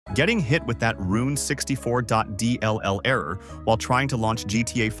Getting hit with that Rune64.dll error while trying to launch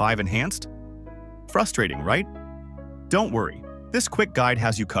GTA 5 Enhanced? Frustrating, right? Don't worry, this quick guide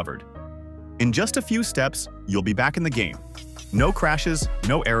has you covered. In just a few steps, you'll be back in the game. No crashes,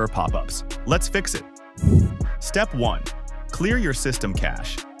 no error pop-ups. Let's fix it. Step 1. Clear your system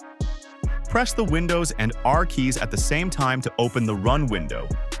cache. Press the Windows and R keys at the same time to open the Run window.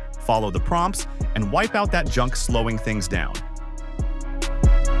 Follow the prompts and wipe out that junk slowing things down.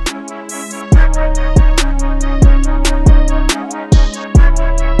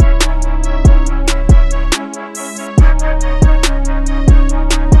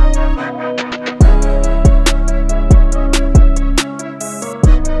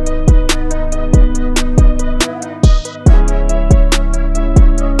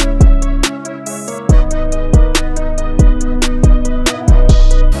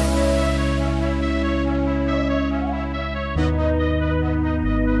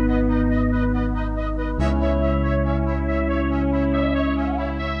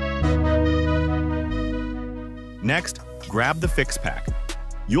 Next, grab the fix pack.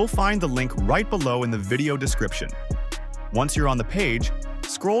 You'll find the link right below in the video description. Once you're on the page,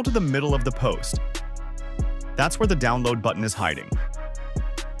 scroll to the middle of the post. That's where the download button is hiding.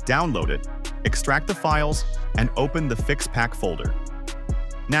 Download it, extract the files, and open the fix pack folder.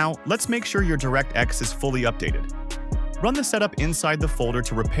 Now, let's make sure your DirectX is fully updated. Run the setup inside the folder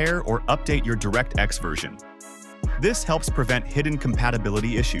to repair or update your DirectX version. This helps prevent hidden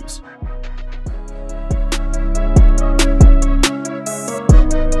compatibility issues.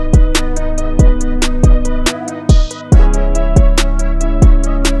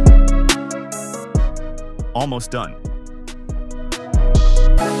 Almost done.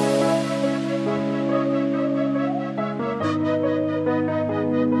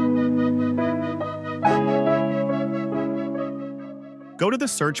 Go to the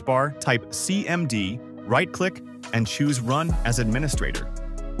search bar, type CMD, right-click, and choose Run as Administrator.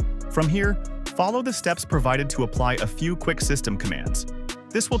 From here, follow the steps provided to apply a few quick system commands.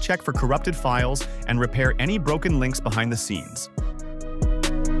 This will check for corrupted files and repair any broken links behind the scenes.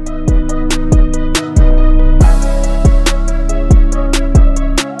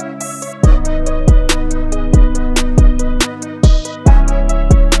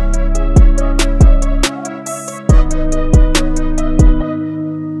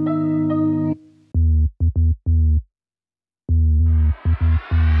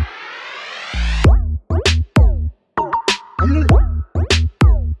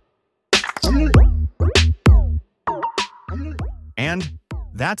 And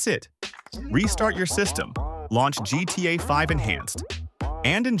that's it. Restart your system, launch GTA 5 Enhanced,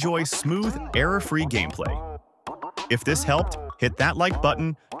 and enjoy smooth, error-free gameplay. If this helped, hit that like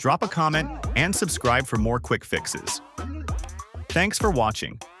button, drop a comment, and subscribe for more quick fixes. Thanks for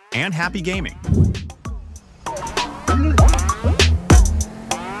watching, and happy gaming!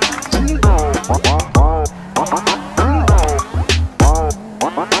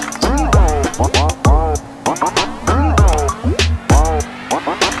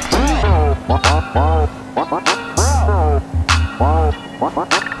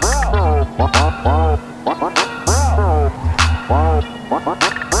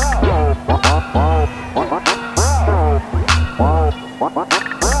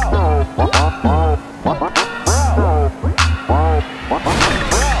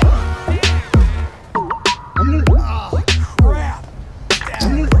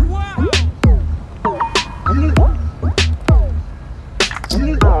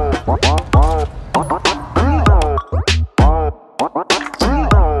 Wow.